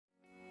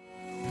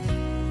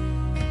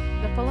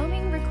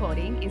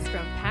recording is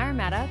from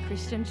Parramatta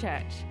Christian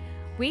Church.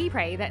 We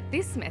pray that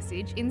this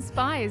message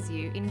inspires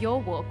you in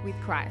your walk with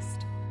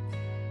Christ.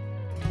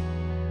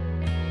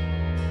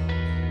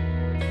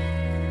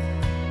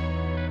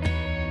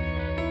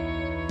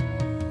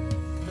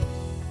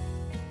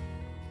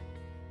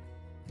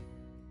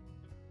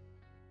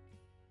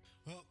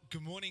 Well,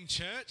 good morning,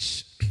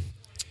 church.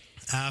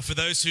 For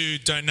those who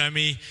don't know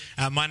me,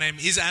 my name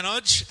is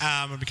Anoj.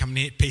 I've been coming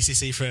here at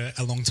PCC for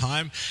a long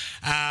time.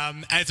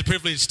 And it's a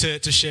privilege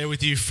to share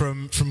with you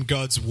from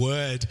God's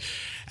Word.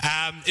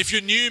 If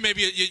you're new,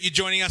 maybe you're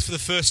joining us for the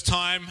first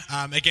time.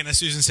 Again, as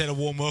Susan said, a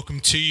warm welcome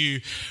to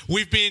you.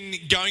 We've been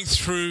going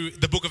through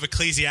the book of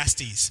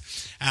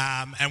Ecclesiastes.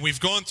 And we've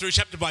gone through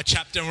chapter by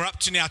chapter, and we're up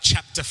to now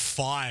chapter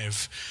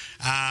 5.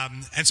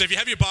 And so if you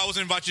have your Bibles,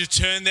 I invite you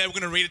to turn there. We're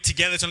going to read it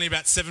together. It's only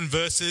about 7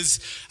 verses.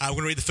 We're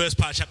going to read the first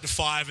part of chapter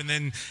 5, and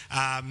then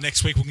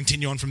next week we'll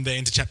continue on from there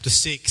into chapter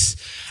 6.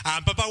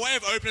 But by way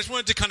of open, I just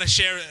wanted to kind of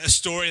share a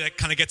story that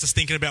kind of gets us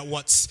thinking about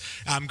what's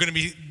going to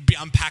be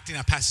unpacked in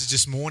our passage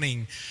this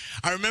morning.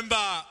 I remember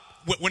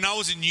when I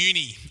was in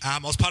uni, I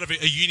was part of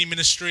a uni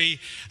ministry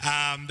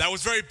that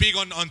was very big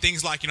on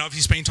things like,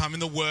 obviously spending time in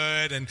the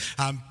Word and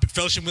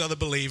fellowship with other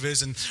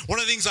believers. And one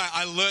of the things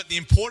I learned the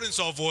importance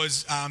of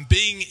was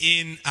being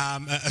in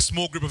a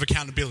small group of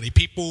accountability.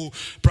 People,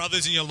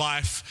 brothers in your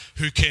life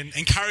who can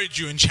encourage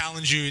you and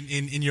challenge you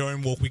in your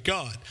own walk with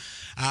God.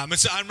 And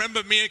so I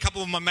remember me and a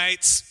couple of my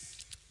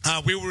mates,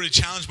 we were really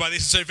challenged by this.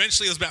 And so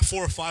eventually it was about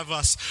 4 or 5 of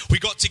us. We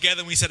got together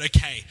and we said,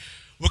 okay,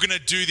 we're going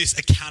to do this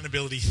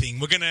accountability thing.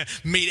 We're going to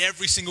meet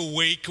every single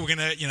week. We're going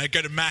to,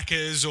 go to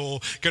Macca's or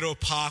go to a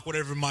park,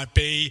 whatever it might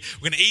be.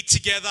 We're going to eat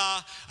together,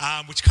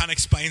 which kind of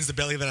explains the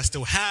belly that I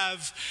still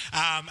have.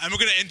 And we're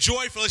going to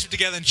enjoy fellowship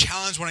together and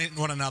challenge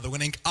one another. We're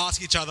going to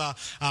ask each other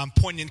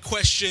poignant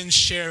questions,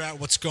 share out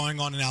what's going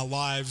on in our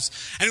lives.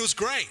 And it was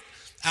great.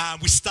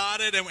 We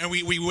started and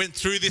we went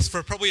through this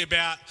for probably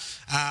about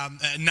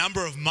a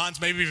number of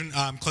months, maybe even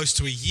close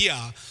to a year.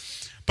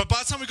 But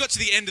by the time we got to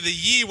the end of the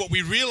year, what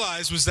we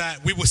realized was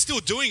that we were still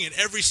doing it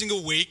every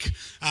single week.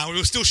 We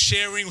were still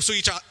sharing, we were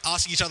still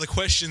asking each other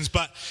questions.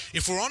 But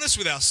if we're honest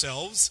with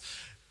ourselves,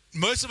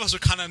 most of us were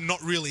kind of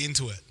not really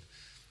into it.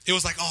 It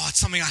was like, it's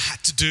something I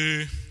had to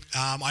do.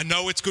 I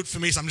know it's good for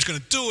me, so I'm just going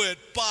to do it.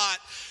 But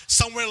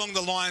somewhere along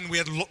the line, we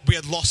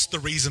had lost the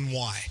reason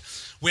why.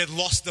 We had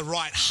lost the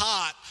right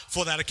heart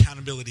for that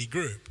accountability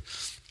group.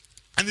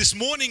 And this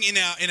morning in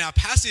our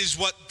passage,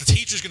 what the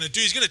teacher is going to do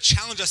is going to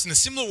challenge us in a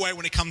similar way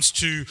when it comes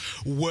to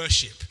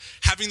worship,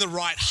 having the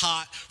right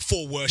heart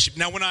for worship.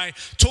 Now, when I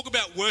talk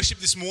about worship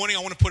this morning, I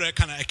want to put a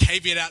kind of a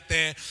caveat out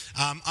there.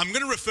 I'm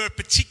going to refer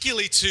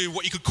particularly to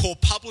what you could call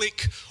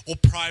public or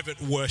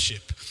private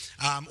worship.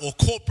 Or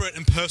corporate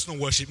and personal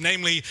worship,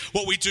 namely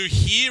what we do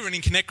here and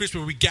in Connect Groups,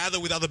 where we gather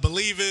with other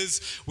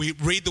believers, we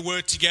read the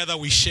Word together,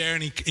 we share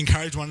and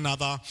encourage one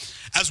another,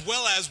 as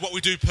well as what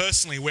we do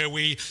personally, where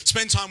we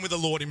spend time with the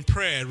Lord in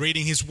prayer,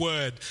 reading His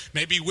Word,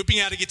 maybe whipping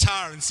out a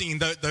guitar and singing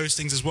those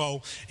things as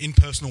well in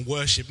personal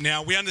worship.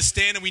 Now, we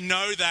understand and we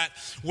know that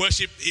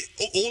worship,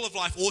 all of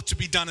life ought to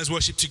be done as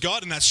worship to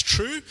God, and that's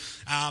true.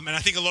 And I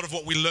think a lot of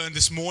what we learned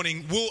this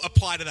morning will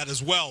apply to that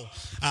as well.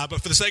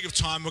 But for the sake of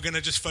time, we're going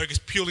to just focus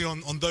purely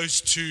on those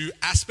 2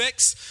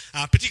 aspects,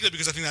 particularly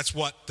because I think that's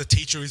what the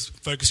teacher is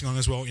focusing on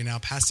as well in our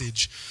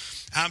passage.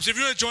 So if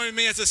you want to join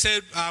me, as I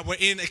said, we're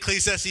in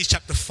Ecclesiastes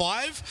chapter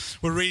 5.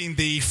 We're reading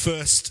the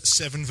first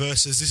 7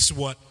 verses. This is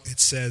what it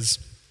says.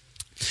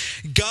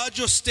 Guard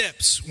your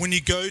steps when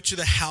you go to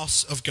the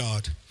house of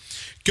God.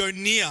 Go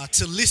near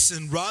to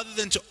listen rather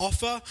than to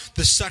offer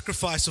the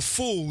sacrifice of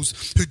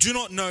fools who do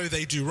not know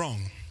they do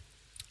wrong.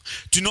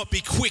 Do not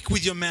be quick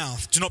with your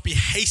mouth. Do not be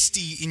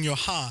hasty in your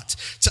heart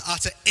to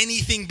utter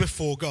anything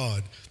before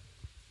God.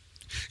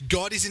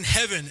 God is in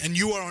heaven and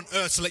you are on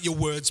earth, so let your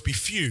words be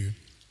few.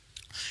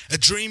 A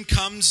dream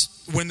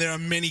comes when there are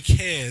many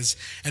cares,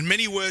 and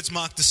many words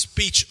mark the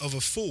speech of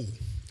a fool.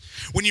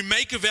 When you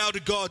make a vow to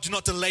God, do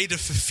not delay to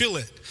fulfill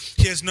it.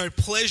 He has no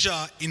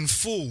pleasure in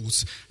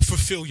fools.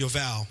 Fulfill your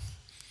vow.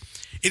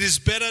 It is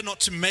better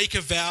not to make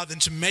a vow than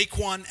to make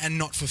one and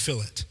not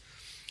fulfill it.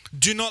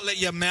 Do not let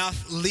your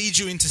mouth lead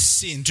you into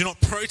sin. Do not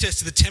protest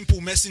to the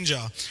temple messenger.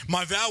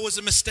 My vow was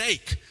a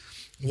mistake.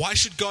 Why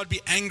should God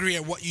be angry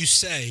at what you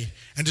say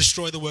and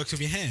destroy the works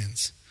of your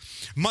hands?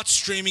 Much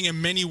streaming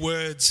and many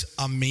words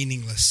are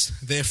meaningless.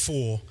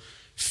 Therefore,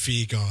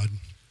 fear God.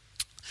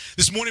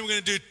 This morning we're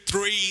going to do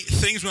 3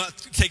 things. We're going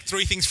to take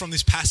 3 things from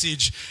this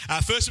passage.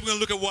 First, we're going to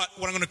look at what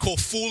I'm going to call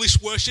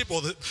foolish worship,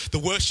 or the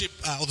worship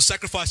or the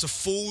sacrifice of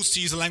fools,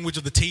 to use the language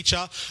of the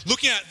teacher.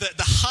 Looking at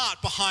the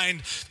heart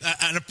behind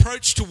an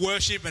approach to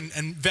worship and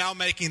vow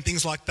making and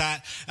things like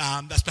that,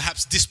 that's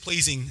perhaps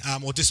displeasing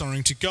or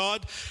dishonoring to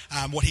God,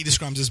 what he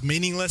describes as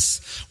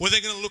meaningless. We're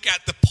then going to look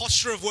at the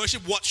posture of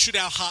worship. What should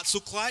our hearts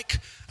look like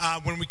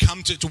when we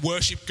come to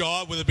worship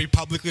God, whether it be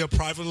publicly or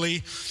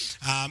privately?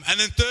 And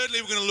then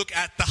thirdly, we're going to look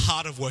at the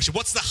heart of worship.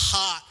 What's the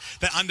heart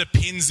that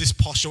underpins this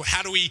posture?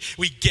 How do we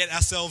get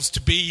ourselves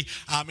to be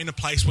in a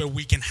place where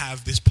we can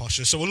have this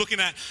posture? So we're looking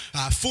at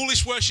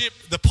foolish worship,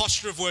 the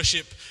posture of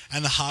worship,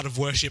 and the heart of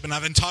worship. And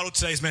I've entitled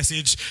today's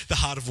message, The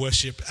Heart of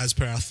Worship, as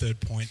per our third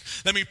point.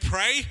 Let me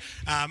pray,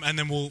 and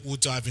then we'll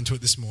dive into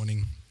it this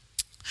morning.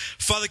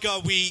 Father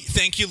God, we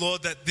thank you,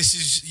 Lord, that this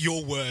is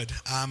your word.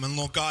 And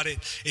Lord God,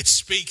 it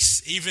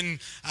speaks even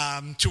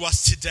to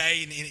us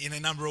today in a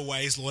number of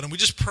ways, Lord. And we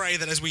just pray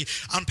that as we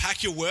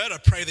unpack your word, I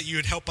pray that you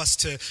would help us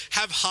to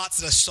have hearts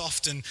that are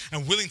soft and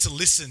willing to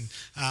listen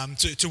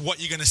to what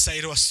you're going to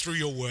say to us through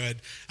your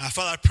word.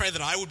 Father, I pray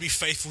that I would be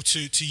faithful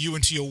to you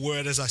and to your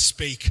word as I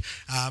speak.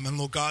 And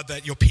Lord God,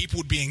 that your people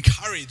would be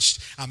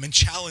encouraged and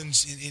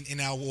challenged in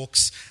our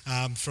walks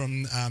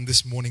from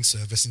this morning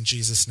service. In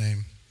Jesus'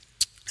 name.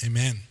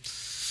 Amen.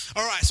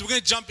 All right, so we're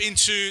going to jump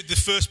into the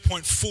first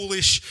point,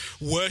 foolish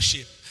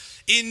worship.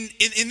 In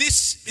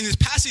this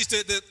passage,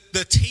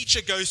 the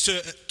teacher goes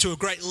to a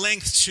great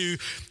length to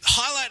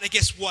highlight, I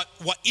guess, what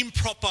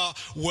improper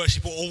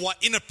worship or what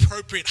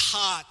inappropriate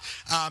heart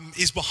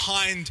is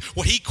behind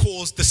what he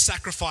calls the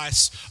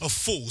sacrifice of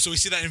fools. So we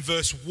see that in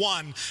verse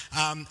 1,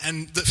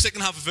 and the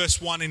second half of verse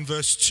 1 in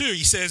verse 2,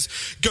 he says,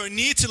 "Go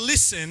near to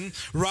listen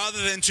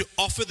rather than to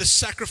offer the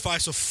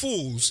sacrifice of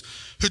fools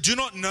who do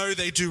not know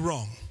they do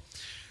wrong.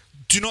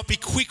 Do not be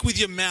quick with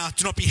your mouth.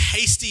 Do not be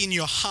hasty in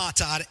your heart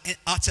to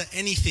utter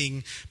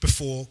anything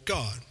before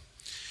God."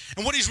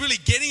 And what he's really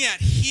getting at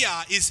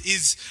here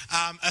is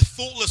a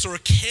thoughtless or a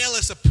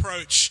careless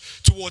approach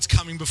towards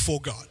coming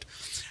before God.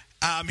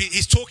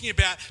 He's talking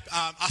about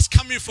us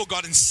coming before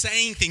God and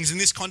saying things. In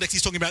this context,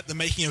 he's talking about the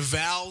making of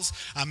vows,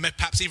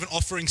 perhaps even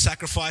offering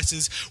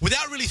sacrifices,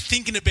 without really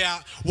thinking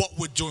about what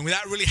we're doing,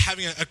 without really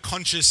having a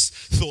conscious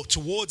thought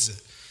towards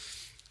it.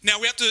 Now,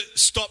 we have to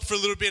stop for a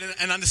little bit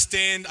and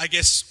understand, I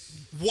guess,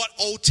 what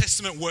Old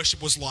Testament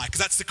worship was like, because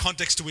that's the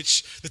context to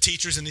which the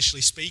teacher is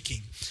initially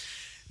speaking.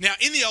 Now,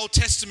 in the Old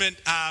Testament,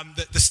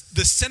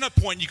 the center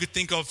point you could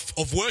think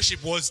of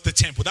worship was the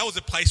temple. That was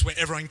a place where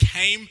everyone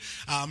came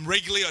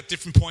regularly at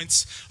different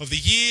points of the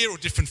year or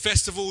different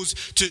festivals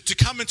to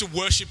come and to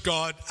worship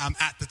God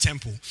at the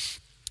temple.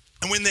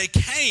 And when they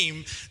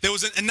came, there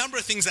was a number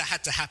of things that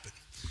had to happen.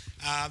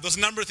 There was a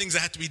number of things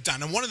that had to be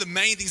done. And one of the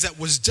main things that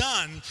was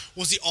done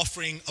was the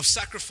offering of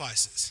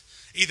sacrifices.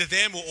 Either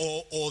them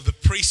or the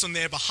priest on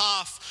their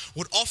behalf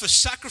would offer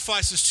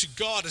sacrifices to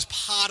God as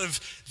part of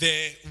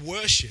their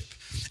worship.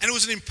 And it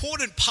was an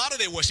important part of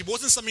their worship. It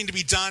wasn't something to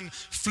be done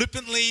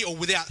flippantly or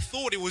without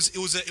thought. It was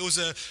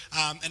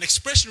an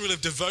expression really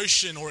of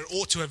devotion, or it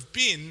ought to have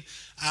been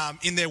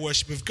in their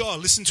worship of God.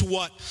 Listen to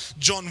what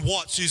John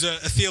Watts, who's a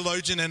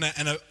theologian and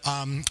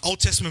an Old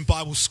Testament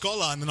Bible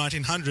scholar in the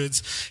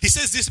 1900s, he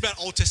says this about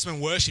Old Testament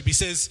worship. He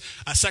says,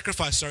 He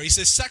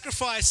says,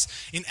 "Sacrifice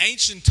in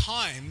ancient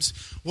times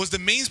was the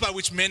means by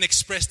which men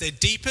expressed their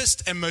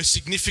deepest and most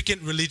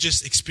significant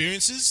religious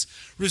experiences,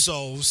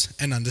 resolves,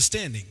 and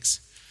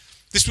understandings."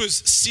 This was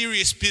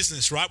serious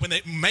business, right? When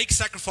they make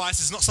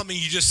sacrifices, it's not something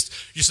you're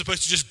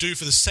supposed to just do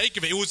for the sake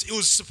of it. It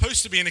was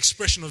supposed to be an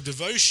expression of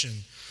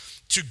devotion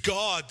to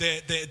God,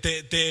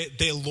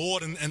 their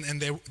Lord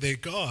and their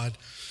God.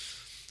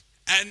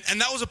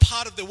 And that was a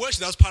part of their worship.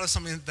 That was part of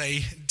something that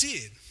they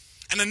did.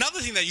 And another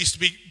thing that used to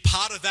be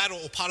part of that,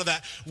 or part of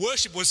that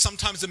worship, was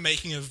sometimes the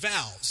making of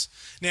vows.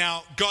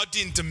 Now, God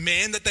didn't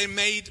demand that they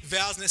made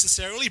vows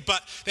necessarily,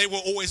 but they were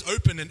always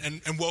open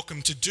and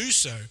welcome to do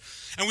so.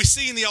 And we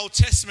see in the Old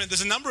Testament,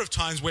 there's a number of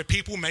times where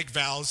people make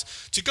vows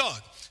to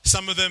God.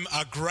 Some of them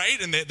are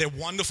great and they're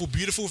wonderful,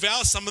 beautiful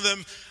vows. Some of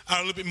them are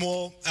a little bit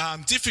more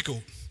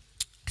difficult.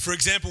 For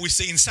example, we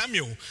see in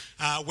Samuel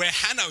where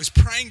Hannah was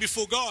praying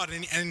before God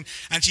and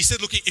she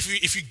said, "Look,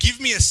 if you give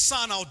me a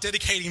son, I'll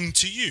dedicate him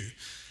to you."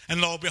 And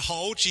lo and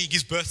behold, she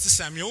gives birth to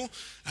Samuel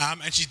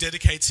and she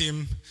dedicates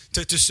him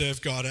to serve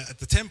God at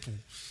the temple.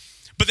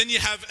 But then you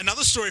have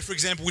another story, for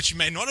example, which you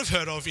may not have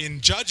heard of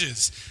in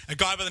Judges, a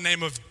guy by the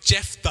name of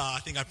Jephthah, I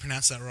think I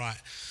pronounced that right,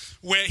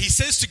 where he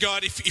says to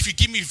God, if you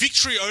give me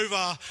victory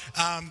over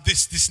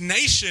this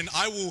nation,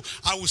 I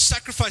will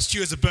sacrifice to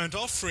you as a burnt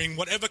offering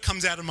whatever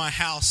comes out of my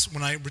house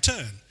when I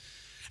return.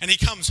 And he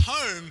comes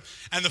home,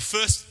 and the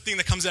first thing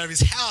that comes out of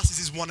his house is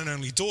his one and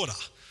only daughter.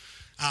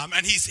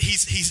 And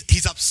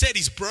he's upset,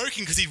 he's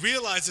broken, because he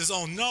realizes,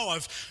 oh no,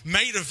 I've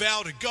made a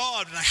vow to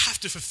God and I have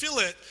to fulfill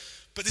it,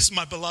 but this is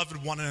my beloved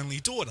one and only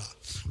daughter.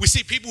 We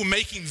see people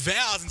making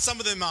vows, and some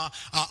of them are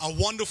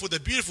wonderful, they're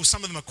beautiful,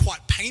 some of them are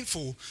quite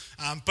painful,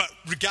 but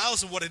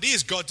regardless of what it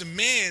is, God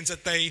demands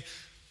that they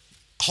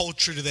hold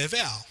true to their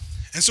vow.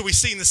 And so we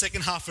see in the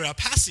second half of our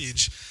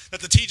passage that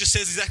the teacher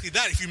says exactly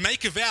that. If you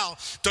make a vow,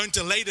 don't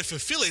delay to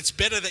fulfill it. It's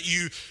better that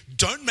you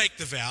don't make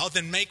the vow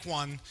than make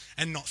one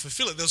and not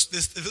fulfill it.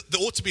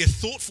 There ought to be a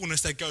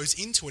thoughtfulness that goes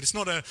into it. It's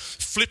not a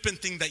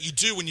flippant thing that you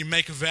do when you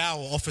make a vow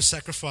or offer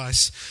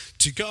sacrifice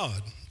to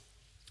God.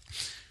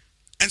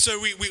 And so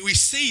we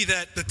see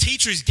that the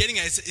teacher is getting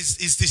at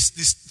is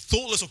this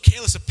thoughtless or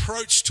careless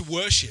approach to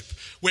worship,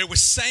 where we're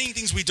saying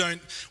things we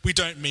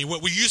don't mean. We're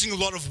using a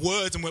lot of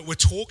words and we're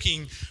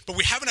talking, but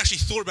we haven't actually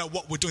thought about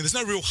what we're doing. There's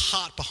no real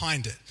heart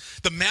behind it.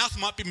 The mouth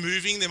might be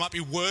moving, there might be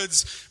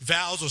words,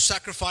 vows, or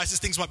sacrifices,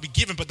 things might be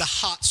given, but the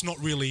heart's not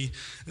really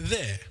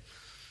there.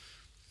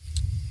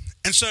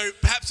 And so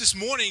perhaps this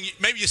morning,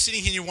 maybe you're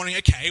sitting here and you're wondering,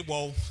 okay,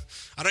 well,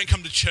 I don't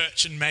come to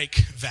church and make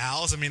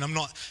vows. I mean, I'm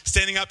not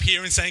standing up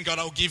here and saying, God,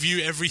 I'll give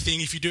you everything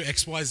if you do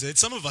X, Y, Z.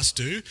 Some of us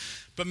do,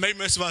 but maybe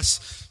most of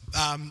us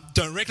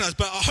don't recognize.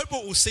 But I hope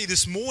what we'll see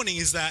this morning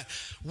is that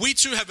we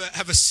too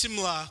have a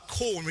similar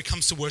call when it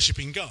comes to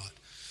worshiping God.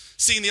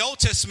 See, in the Old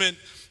Testament,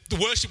 the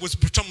worship was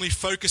predominantly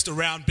focused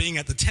around being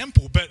at the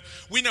temple, but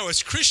we know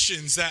as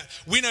Christians that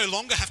we no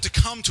longer have to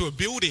come to a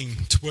building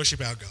to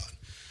worship our God.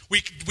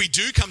 We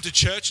do come to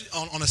church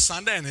on a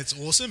Sunday, and it's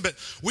awesome, but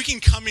we can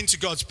come into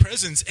God's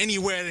presence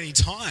anywhere at any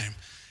time.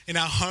 In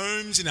our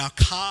homes, in our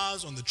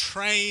cars, on the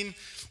train,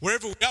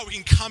 wherever we are, we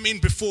can come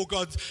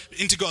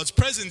into God's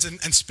presence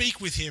and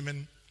speak with Him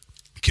and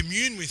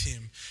commune with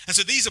Him. And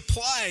so these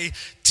apply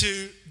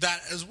to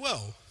that as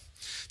well.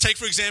 Take,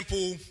 for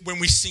example, when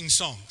we sing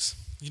songs.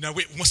 You know,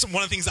 one of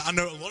the things that I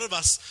know a lot of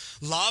us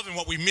love and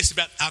what we miss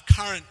about our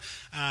current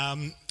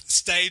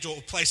stage or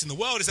place in the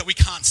world is that we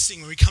can't sing.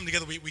 When we come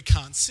together, we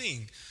can't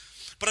sing.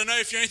 But I know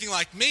if you're anything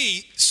like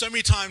me, so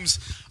many times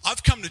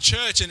I've come to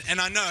church and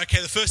I know,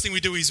 okay, the first thing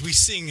we do is we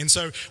sing. And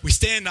so we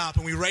stand up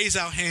and we raise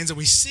our hands and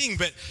we sing.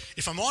 But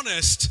if I'm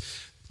honest,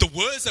 the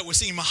words that we're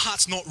singing, my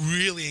heart's not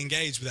really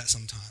engaged with that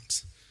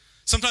sometimes.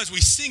 Sometimes we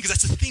sing because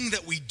that's the thing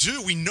that we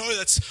do. We know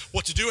that's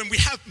what to do. And we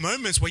have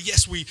moments where,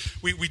 yes, we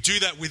do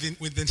that with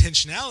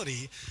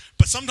intentionality.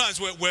 But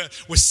sometimes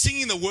we're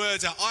singing the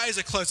words, our eyes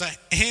are closed, our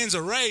hands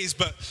are raised,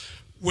 but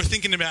we're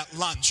thinking about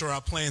lunch or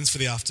our plans for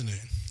the afternoon.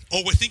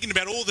 Or we're thinking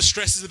about all the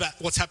stresses about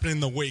what's happening in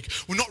the week.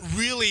 We're not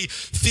really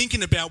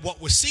thinking about what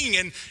we're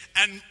singing.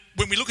 And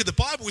when we look at the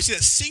Bible, we see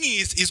that singing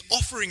is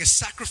offering a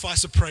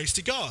sacrifice of praise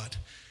to God.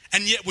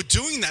 And yet we're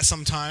doing that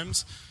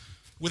sometimes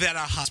without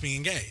our hearts being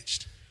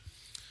engaged.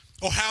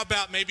 Or how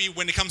about maybe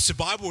when it comes to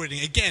Bible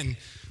reading? Again,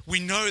 we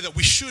know that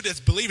we should, as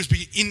believers,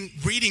 be in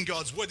reading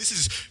God's word. This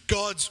is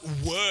God's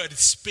word. It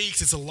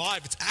speaks, it's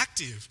alive, it's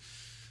active.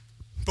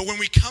 But when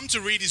we come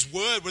to read His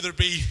word, whether it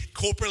be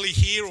corporately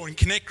here or in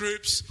connect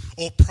groups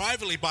or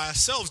privately by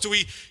ourselves, do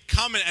we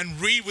come and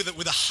read with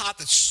a heart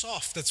that's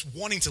soft, that's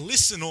wanting to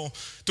listen, or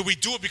do we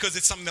do it because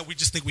it's something that we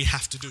just think we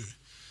have to do?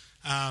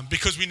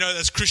 Because we know that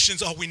as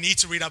Christians, we need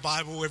to read our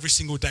Bible every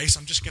single day,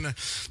 so I'm just gonna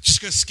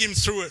skim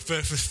through it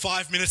for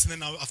 5 minutes and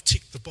then I've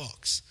ticked the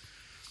box.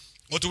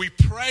 Or do we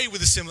pray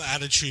with a similar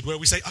attitude where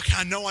we say, okay,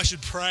 I know I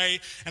should pray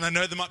and I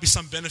know there might be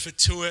some benefit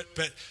to it,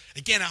 but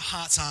again, our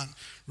hearts aren't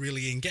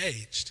really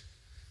engaged.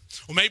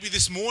 Or maybe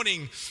this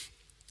morning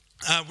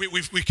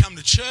we've come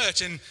to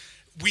church and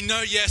we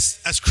know,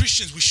 yes, as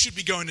Christians, we should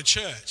be going to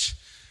church.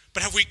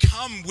 But have we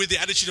come with the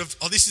attitude of,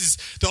 this is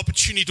the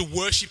opportunity to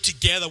worship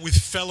together with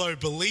fellow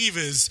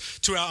believers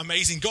to our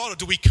amazing God? Or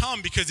do we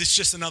come because it's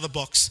just another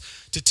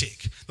box to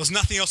tick? There's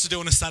nothing else to do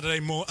on a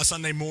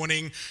Sunday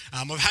morning.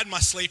 I've had my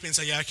sleep in,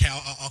 so yeah, okay,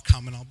 I'll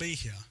come and I'll be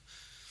here.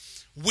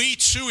 We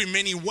too, in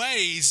many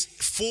ways,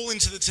 fall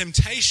into the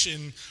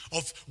temptation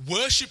of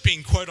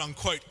worshiping, quote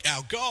unquote,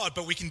 our God,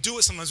 but we can do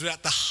it sometimes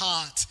without the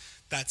heart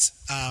that's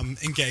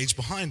engaged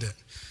behind it.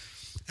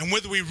 And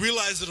whether we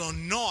realize it or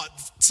not,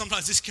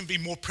 sometimes this can be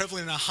more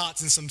prevalent in our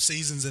hearts in some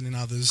seasons and in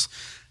others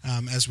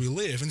as we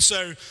live. And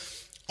so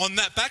on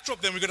that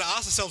backdrop, then we've got to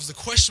ask ourselves the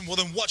question, well,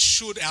 then what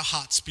should our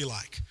hearts be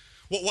like?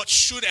 What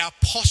should our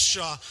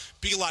posture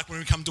be like when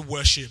we come to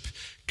worship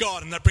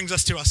God? And that brings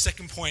us to our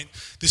second point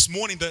this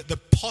morning, the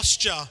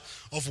posture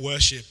of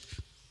worship.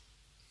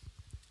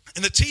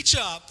 And the teacher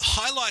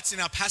highlights in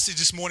our passage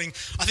this morning,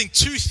 I think,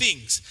 two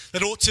things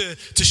that ought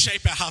to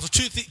shape our hearts, or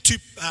two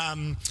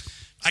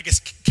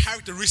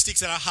characteristics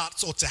that our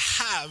hearts ought to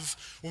have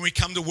when we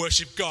come to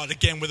worship God.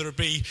 Again, whether it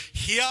be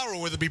here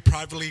or whether it be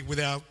privately with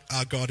our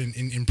God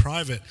in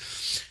private.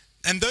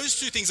 And those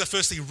two things are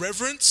firstly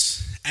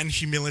reverence and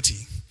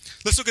humility.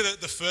 Let's look at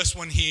the first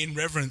one here in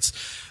reverence.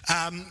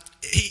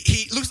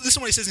 Listen to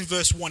what he says in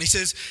verse 1. He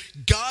says,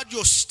 guard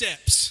your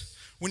steps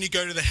when you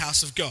go to the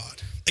house of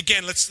God.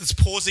 Again, let's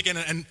pause again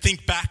and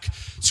think back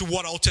to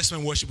what Old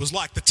Testament worship was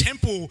like. The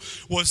temple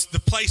was the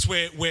place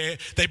where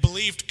they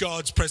believed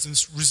God's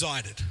presence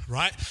resided,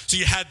 right? So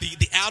you had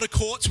the outer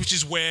courts, which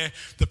is where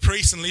the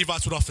priests and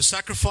Levites would offer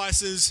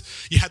sacrifices.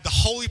 You had the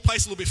holy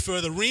place a little bit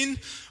further in,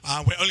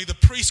 where only the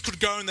priests could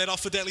go and they'd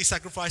offer daily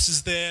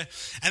sacrifices there.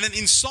 And then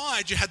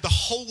inside you had the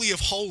Holy of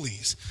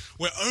Holies,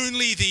 where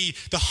only the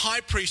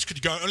high priest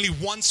could go only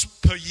once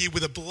per year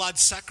with a blood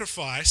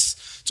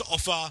sacrifice to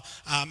offer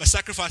a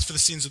sacrifice for the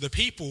sins of the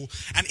people.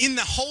 And in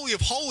the Holy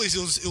of Holies,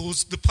 it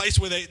was the place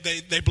where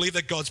they believed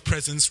that God's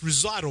presence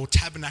resided, or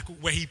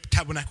where He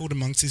tabernacled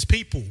amongst His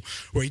people,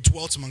 where He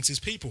dwelt amongst His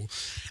people.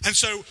 And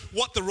so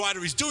what the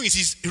writer is doing is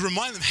he's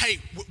reminding them, hey,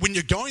 when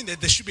you're going there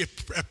should be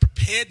a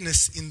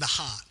preparedness in the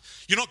heart.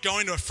 You're not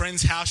going to a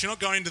friend's house. You're not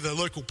going to the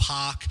local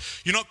park.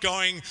 You're not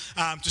going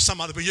to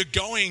some other, but you're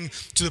going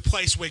to the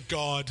place where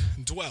God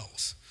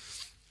dwells.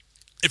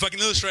 If I can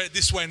illustrate it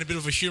this way in a bit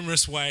of a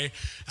humorous way,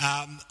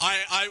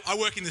 I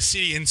work in the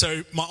city, and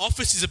so my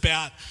office is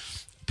about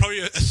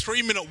probably a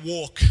 3-minute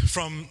walk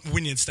from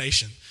Wynyard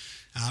Station.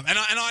 And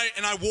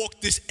I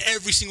walk this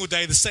every single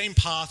day, the same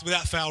path,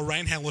 without fail,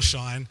 rain, hail or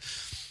shine.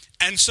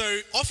 And so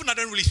often I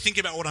don't really think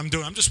about what I'm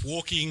doing. I'm just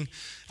walking.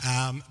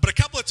 But a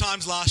couple of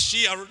times last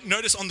year, I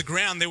noticed on the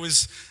ground there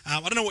was, I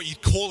don't know what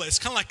you'd call it. It's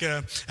kind of like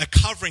a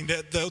covering.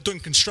 They're doing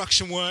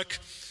construction work.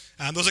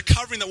 There was a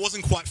covering that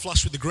wasn't quite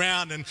flush with the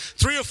ground. And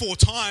 3 or 4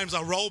 times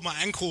I rolled my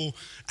ankle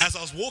as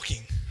I was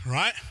walking,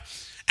 right?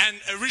 And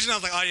originally I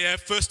was like, oh yeah,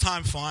 first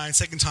time fine,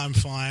 second time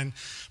fine.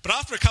 But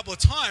after a couple of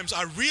times,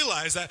 I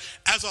realized that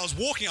as I was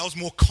walking, I was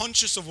more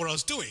conscious of what I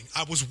was doing.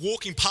 I was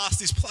walking past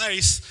this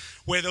place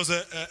where there was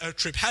a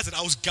trip hazard.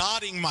 I was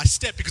guarding my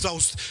step because I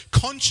was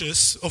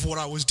conscious of what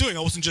I was doing.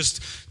 I wasn't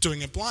just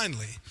doing it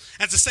blindly.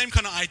 And it's the same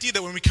kind of idea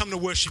that when we come to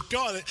worship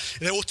God,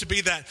 there ought to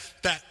be that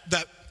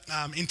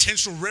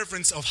intentional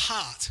reverence of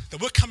heart,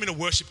 that we're coming to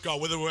worship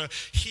God, whether we're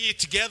here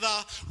together,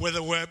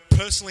 whether we're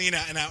personally in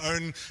our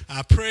own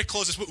prayer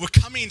closets, we're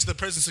coming into the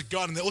presence of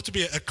God, and there ought to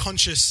be a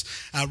conscious,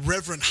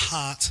 reverent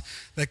heart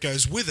that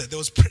goes with it.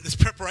 There's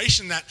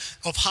preparation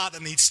of heart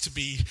that needs to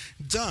be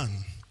done.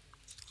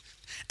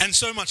 And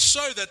so much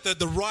so that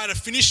the writer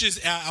finishes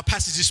our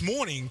passage this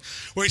morning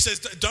where he says,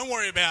 don't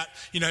worry about,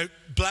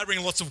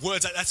 blabbering lots of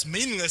words. That's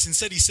meaningless.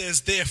 Instead, he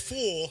says,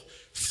 therefore,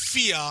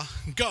 fear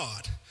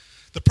God.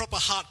 The proper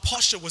heart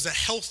posture was a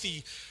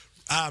healthy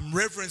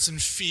reverence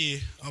and fear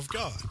of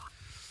God.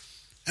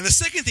 And the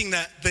second thing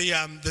that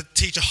the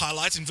teacher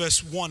highlights in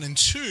verse 1 and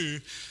 2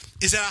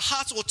 is that our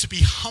hearts ought to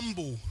be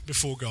humble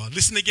before God.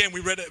 Listen again, we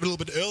read it a little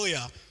bit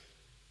earlier.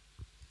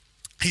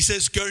 He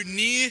says, go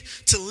near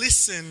to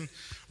listen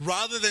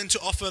rather than to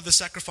offer the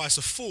sacrifice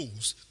of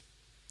fools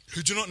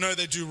who do not know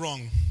they do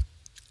wrong.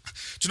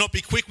 Do not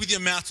be quick with your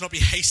mouth, do not be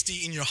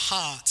hasty in your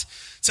heart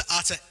to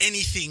utter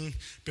anything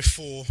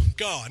before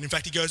God. In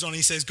fact, he goes on and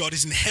he says, God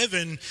is in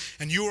heaven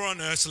and you are on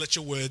earth, so let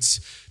your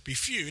words be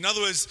few. In other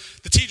words,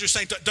 the teacher is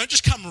saying, don't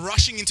just come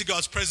rushing into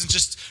God's presence,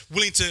 just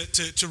willing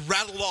to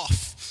rattle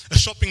off a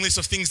shopping list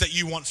of things that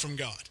you want from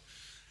God.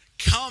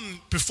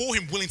 Come before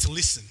him willing to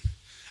listen.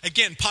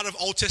 Again, part of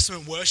Old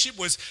Testament worship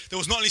was there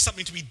was not only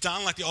something to be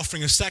done like the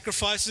offering of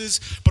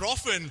sacrifices, but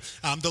often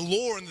the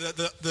law and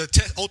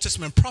the Old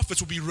Testament prophets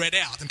would be read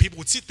out, and people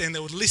would sit there and they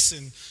would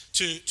listen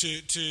to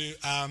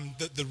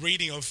the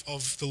reading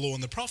of the law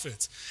and the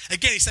prophets.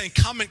 Again, he's saying,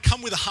 come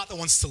with a heart that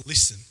wants to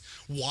listen.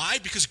 Why?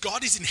 Because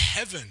God is in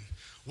heaven.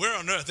 We're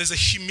on earth. There's a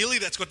humility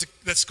that's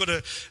got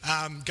to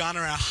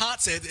garner our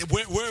hearts.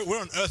 We're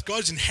on earth.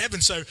 God is in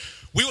heaven, so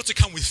we ought to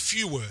come with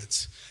few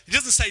words. He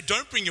doesn't say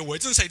don't bring your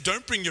words. He doesn't say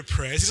don't bring your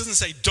prayers. He doesn't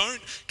say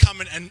don't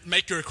come and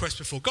make your request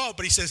before God.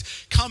 But he says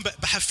come but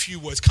have few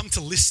words. Come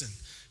to listen.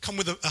 Come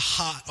with a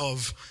heart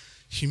of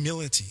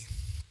humility.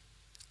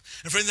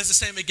 And friends, that's the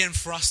same again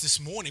for us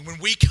this morning. When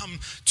we come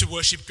to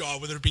worship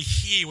God, whether it be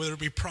here, whether it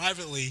be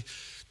privately,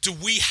 do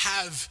we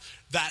have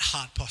that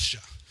heart posture?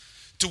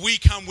 Do we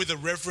come with a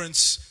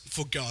reverence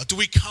for God? Do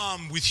we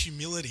come with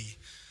humility?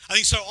 I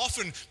think so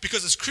often,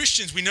 because as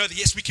Christians, we know that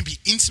yes, we can be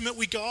intimate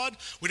with God.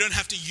 We don't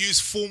have to use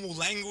formal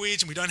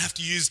language, and we don't have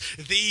to use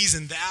these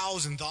and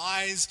thous and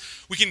thys.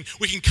 We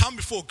can come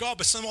before God,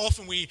 but so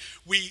often we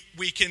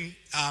can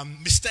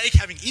mistake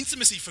having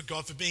intimacy for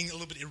God for being a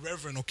little bit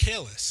irreverent or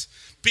careless.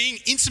 Being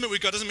intimate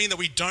with God doesn't mean that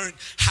we don't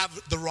have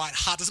the right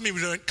heart. Doesn't mean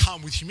we don't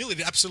come with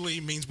humility. It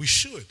absolutely means we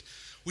should.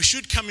 We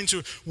should come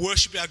into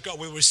worship our God,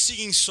 whether we're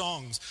singing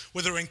songs,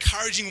 whether we're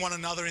encouraging one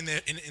another in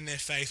their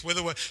faith,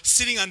 whether we're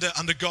sitting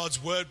under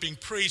God's word being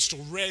preached or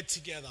read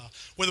together,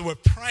 whether we're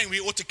praying.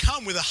 We ought to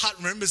come with a heart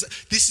that remembers that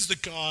this is the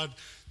God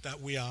that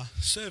we are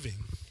serving.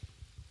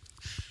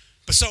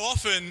 But so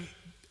often,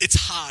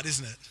 it's hard,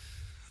 isn't it?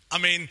 I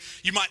mean,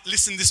 you might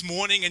listen this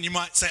morning and you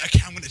might say, okay,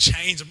 I'm going to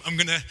change. I'm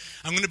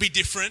going to be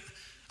different.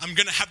 I'm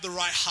going to have the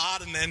right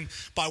heart. And then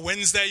by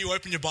Wednesday, you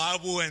open your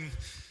Bible and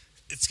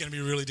it's going to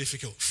be really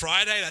difficult.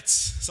 Friday, that's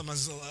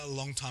sometimes a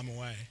long time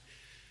away,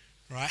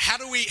 right?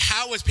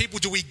 How as people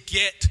do we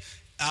get,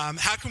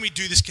 how can we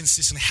do this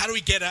consistently? How do we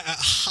get a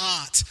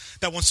heart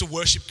that wants to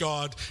worship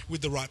God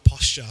with the right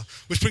posture?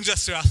 Which brings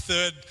us to our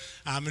third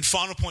and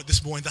final point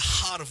this morning, the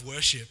heart of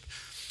worship.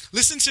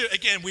 Listen to,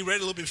 again, we read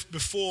a little bit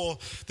before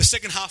the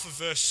second half of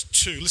verse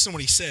 2. Listen to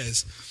what he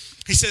says.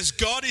 He says,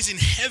 God is in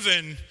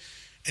heaven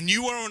and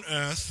you are on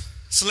earth,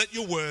 so let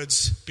your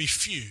words be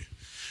few.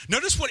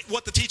 Notice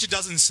what the teacher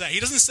doesn't say. He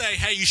doesn't say,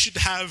 hey, you should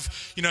have,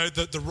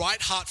 the right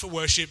heart for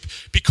worship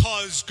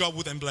because God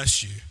will then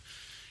bless you.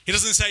 He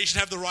doesn't say you should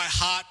have the right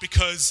heart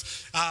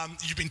because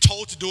you've been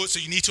told to do it, so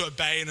you need to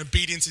obey, and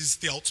obedience is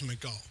the ultimate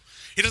goal.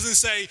 He doesn't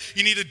say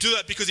you need to do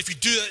that because if you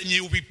do that,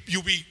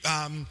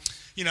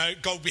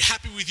 God will be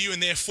happy with you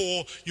and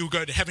therefore you'll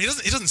go to heaven. He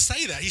doesn't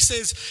say that. He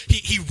says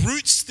he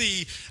roots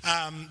the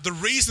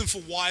reason for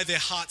why their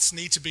hearts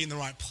need to be in the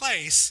right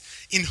place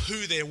in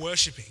who they're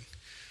worshiping.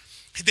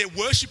 They're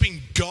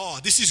worshiping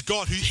God. This is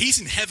God, he's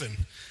in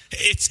heaven.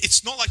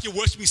 It's not like you're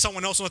worshiping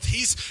someone else.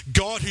 He's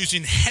God who's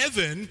in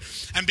heaven,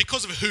 and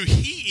because of who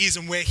he is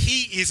and where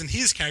he is and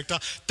his character,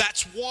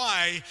 that's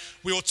why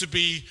we ought to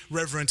be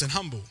reverent and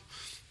humble.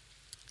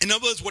 In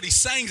other words, what he's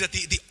saying is that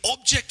the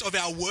object of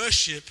our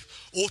worship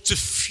ought to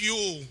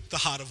fuel the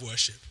heart of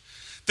worship.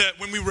 That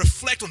when we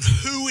reflect on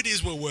who it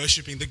is we're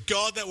worshiping, the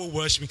God that we're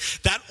worshiping,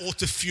 that ought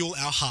to fuel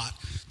our heart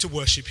to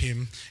worship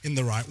him in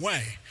the right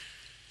way.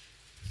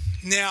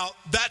 Now,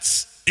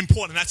 that's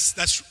important.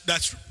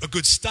 That's a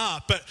good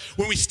start. But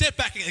when we step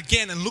back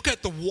again and look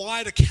at the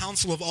wider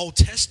counsel of the Old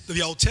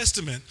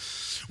Testament,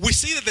 we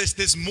see that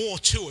there's more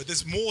to it.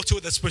 There's more to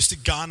it that's supposed to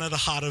garner the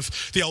heart of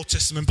the Old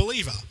Testament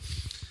believer.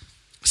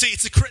 See,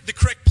 it's the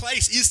correct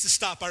place is to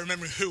start by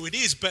remembering who it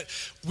is, but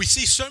we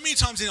see so many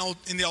times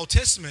in the Old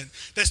Testament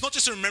that it's not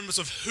just a remembrance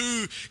of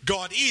who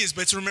God is,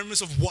 but it's a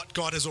remembrance of what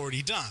God has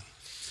already done.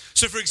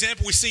 So, for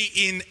example, we see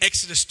in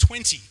Exodus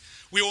 20,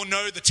 we all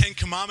know the 10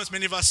 Commandments.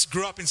 Many of us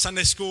grew up in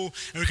Sunday school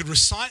and we could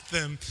recite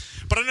them.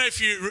 But I don't know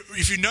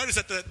if you notice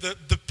that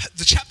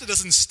the chapter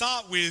doesn't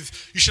start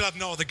with, you shall have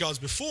no other gods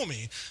before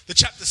me. The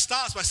chapter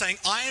starts by saying,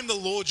 I am the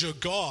Lord your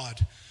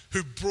God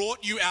who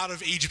brought you out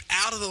of Egypt,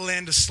 out of the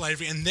land of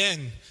slavery. And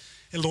then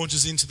it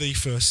launches into the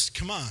first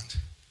command.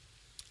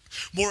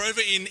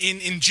 Moreover,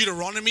 in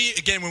Deuteronomy,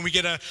 again, when we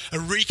get a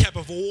recap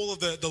of all of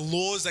the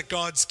laws that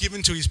God's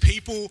given to his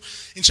people,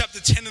 in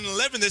chapter 10 and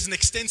 11, there's an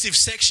extensive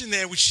section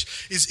there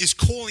which is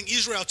calling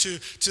Israel to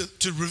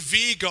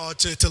revere God,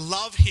 to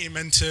love him,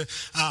 and to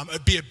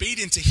be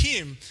obedient to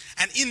him.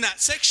 And in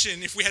that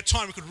section, if we had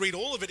time, we could read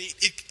all of it.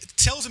 It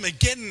tells them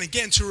again and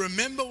again to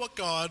remember what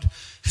God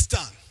has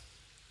done.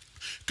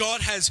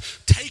 God has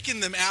taken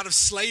them out of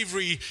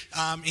slavery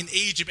in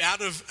Egypt,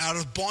 out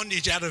of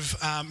bondage, out of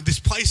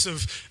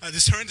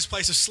this horrendous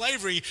place of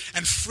slavery,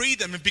 and freed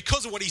them. And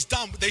because of what he's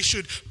done, they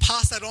should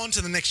pass that on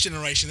to the next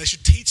generation. They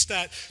should teach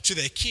that to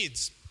their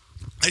kids.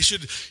 They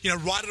should,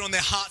 write it on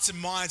their hearts and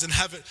minds and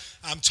have it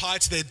tied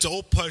to their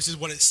doorposts, is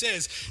what it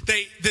says.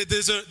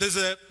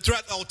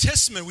 Throughout the Old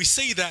Testament, we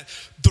see that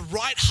the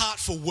right heart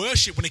for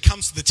worship, when it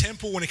comes to the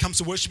temple, when it comes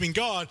to worshiping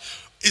God,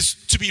 is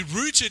to be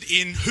rooted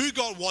in who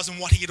God was and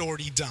what he had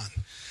already done.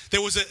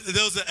 There was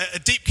a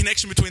deep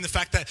connection between the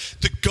fact that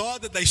the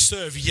God that they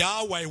serve,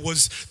 Yahweh,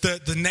 was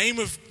the name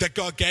that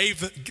God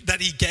gave,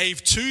 that he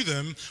gave to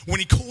them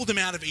when he called them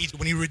out of Egypt,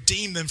 when he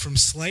redeemed them from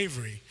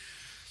slavery.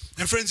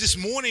 And friends, this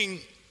morning,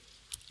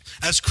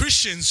 as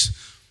Christians,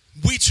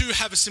 we too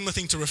have a similar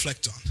thing to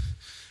reflect on.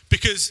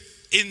 Because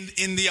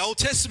in the Old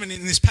Testament,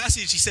 in this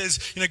passage, he says,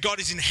 God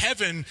is in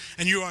heaven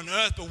and you're on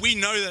earth. But we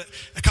know that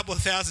a couple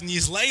of thousand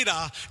years later,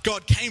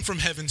 God came from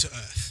heaven to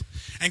earth.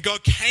 And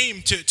God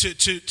came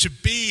to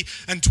be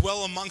and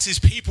dwell amongst his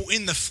people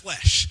in the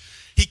flesh.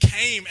 He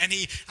came and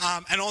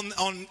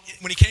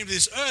when he came to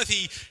this earth,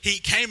 he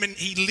came and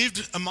he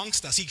lived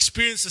amongst us. He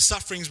experienced the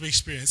sufferings we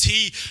experienced.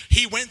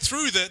 He went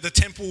through the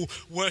temple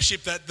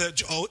worship that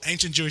the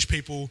ancient Jewish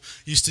people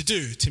used to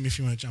do. Tim, if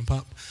you want to jump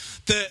up.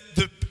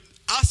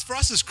 For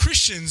us as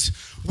Christians,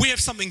 we have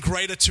something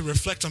greater to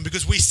reflect on,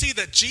 because we see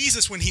that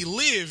Jesus, when he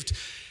lived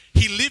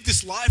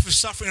this life of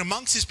suffering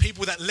amongst his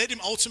people that led him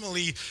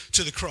ultimately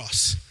to the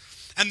cross.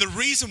 And the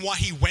reason why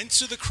he went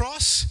to the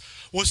cross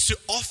was to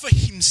offer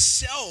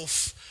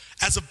himself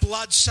as a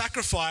blood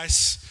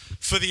sacrifice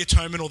for the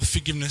atonement or the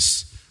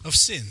forgiveness of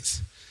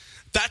sins.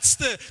 That's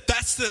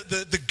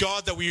the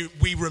God that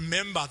we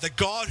remember, the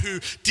God who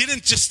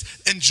didn't just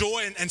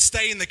enjoy and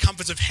stay in the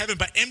comforts of heaven,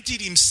 but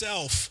emptied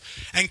himself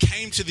and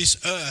came to this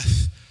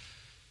earth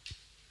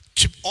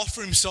to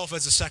offer himself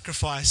as a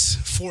sacrifice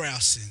for our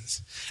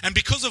sins. And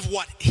because of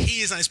what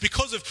he is, and it's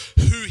because of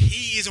who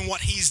he is and what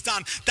he's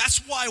done, that's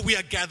why we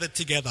are gathered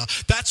together.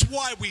 That's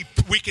why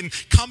we can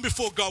come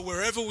before God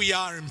wherever we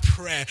are in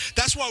prayer.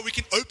 That's why we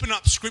can open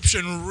up scripture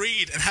and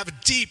read and have a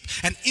deep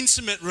and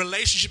intimate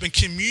relationship and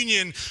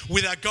communion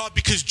with our God,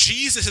 because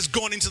Jesus has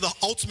gone into the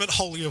ultimate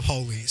holy of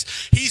holies.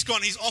 He's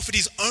offered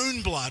his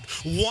own blood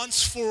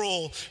once for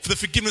all for the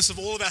forgiveness of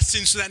all of our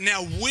sins, so that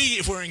now we,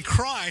 if we're in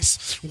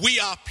Christ, we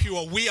are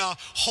pure, we are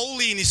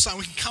holy in his Son.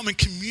 We can come and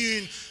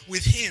commune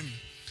with him.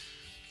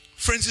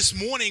 Friends, this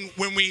morning,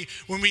 when we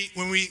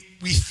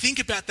think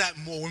about that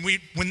more,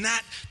 when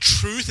that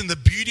truth and the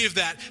beauty of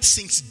that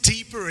sinks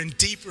deeper and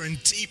deeper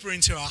and deeper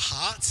into our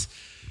hearts,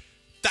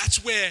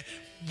 that's where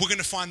we're going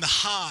to find the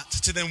heart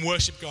to then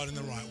worship God in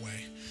the right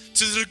way.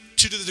 To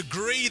the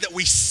degree that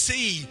we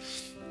see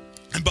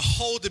and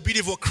behold the beauty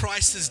of what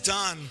Christ has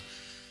done,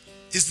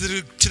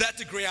 to that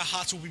degree our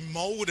hearts will be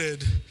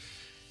molded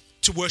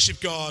to worship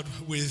God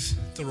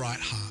with the right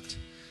heart.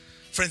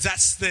 Friends,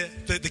 that's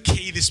the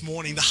key this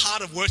morning. The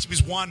heart of worship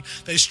is one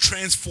that is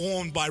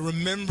transformed by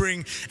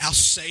remembering our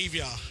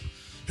Savior,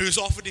 who has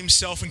offered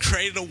himself and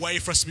created a way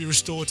for us to be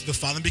restored to the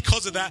Father. And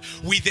because of that,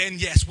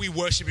 we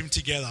worship him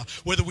together.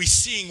 Whether we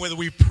sing, whether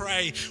we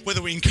pray,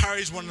 whether we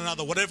encourage one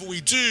another, whatever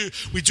we do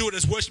it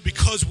as worship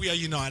because we are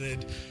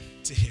united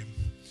to him.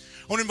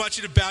 I want to invite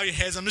you to bow your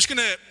heads. I'm just going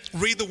to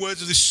read the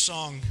words of this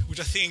song, which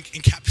I think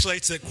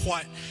encapsulates it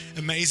quite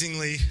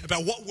amazingly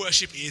about what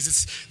worship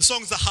is. The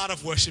song's the heart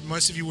of worship.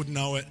 Most of you would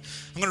know it.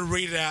 I'm going to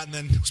read it out and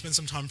then we'll spend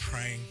some time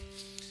praying.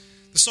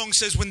 The song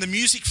says, when the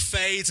music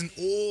fades and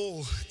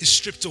all is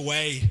stripped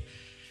away,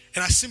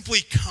 and I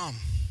simply come,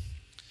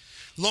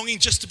 longing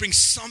just to bring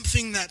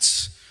something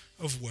that's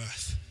of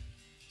worth,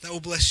 that will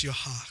bless your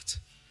heart.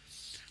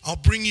 I'll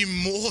bring you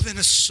more than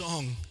a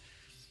song.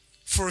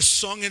 For a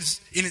song in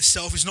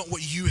itself is not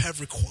what you have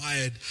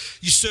required.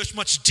 You search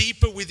much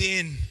deeper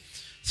within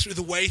through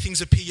the way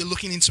things appear. You're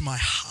looking into my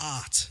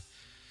heart.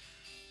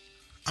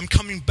 I'm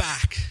coming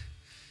back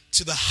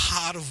to the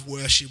heart of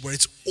worship where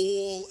it's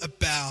all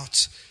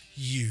about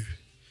you.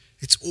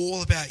 It's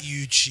all about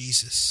you,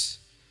 Jesus.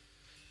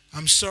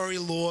 I'm sorry,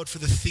 Lord, for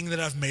the thing that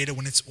I've made it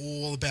when it's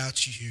all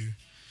about you.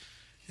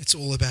 It's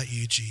all about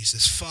you,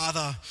 Jesus.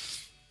 Father,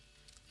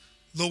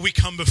 Lord, we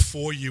come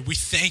before you. We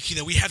thank you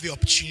that we have the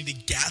opportunity to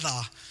gather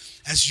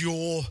as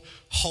your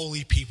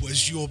holy people,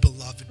 as your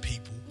beloved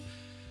people.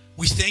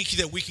 We thank you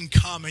that we can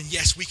come and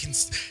yes, we can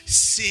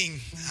sing,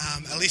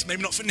 at least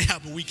maybe not for now,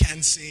 but we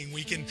can sing.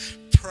 We can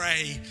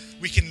pray.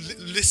 We can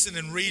listen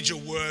and read your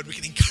word. We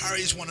can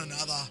encourage one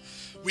another.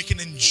 We can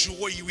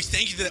enjoy you. We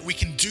thank you that we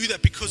can do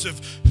that because of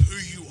who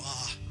you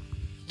are.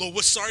 Lord,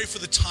 we're sorry for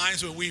the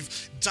times where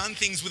we've done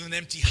things with an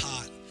empty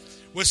heart.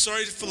 We're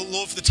sorry for the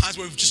Lord for the times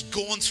where we've just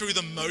gone through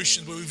the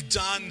motions, where we've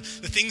done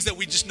the things that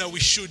we just know we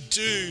should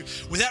do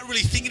without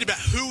really thinking about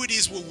who it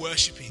is we're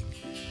worshiping.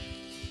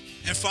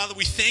 And Father,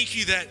 we thank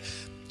you that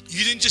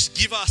you didn't just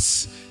give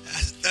us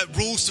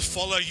rules to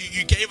follow.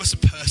 You gave us a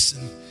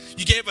person.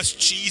 You gave us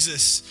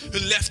Jesus, who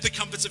left the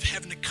comforts of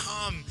heaven to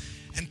come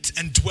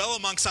and dwell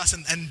amongst us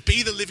and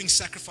be the living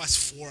sacrifice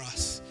for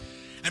us.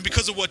 And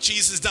because of what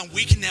Jesus has done,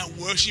 we can now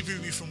worship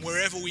you from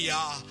wherever we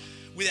are,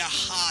 with our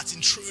hearts in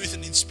truth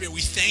and in spirit.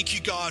 We thank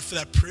you, God, for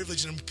that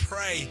privilege. And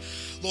pray,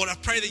 Lord, I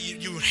pray that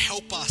you would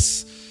help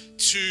us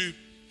to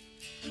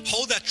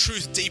hold that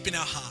truth deep in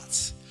our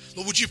hearts.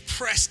 Lord, would you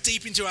press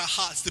deep into our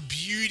hearts the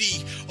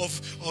beauty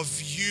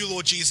of you,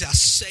 Lord Jesus, our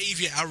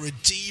Savior, our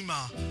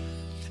Redeemer,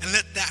 and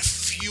let that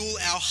fuel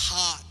our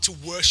heart to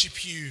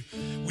worship you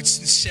with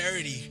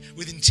sincerity,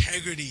 with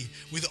integrity,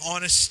 with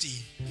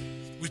honesty,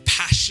 with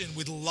passion,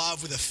 with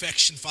love, with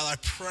affection. Father, I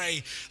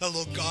pray that,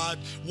 Lord God,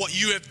 what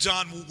you have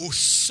done will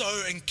so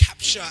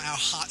encapsulate our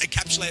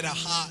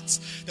hearts,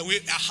 that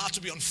our hearts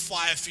will be on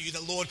fire for you,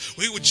 that, Lord,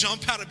 we would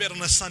jump out of bed on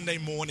a Sunday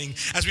morning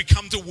as we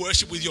come to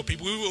worship with your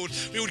people.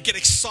 We would get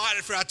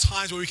excited for our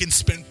times where we can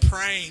spend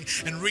praying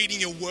and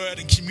reading your word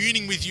and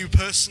communing with you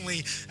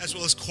personally as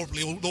well as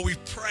corporately. Lord, we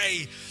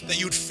pray that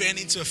you would fan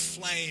into a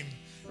flame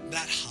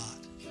that heart.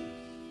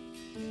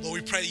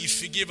 Lord, we pray that you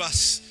forgive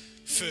us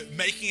for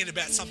making it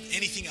about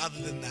anything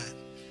other than that.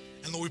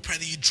 And Lord, we pray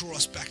that you draw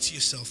us back to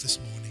yourself this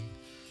morning.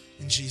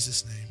 In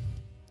Jesus' name,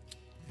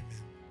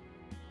 Amen.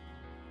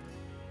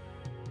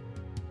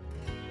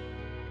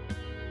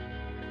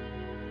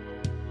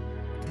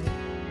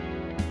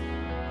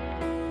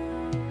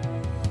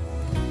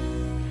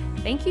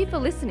 Thank you for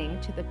listening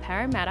to the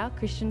Parramatta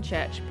Christian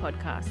Church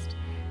podcast.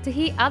 To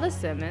hear other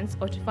sermons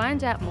or to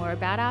find out more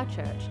about our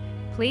church,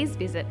 please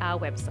visit our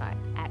website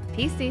at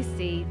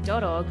pcc.org.au.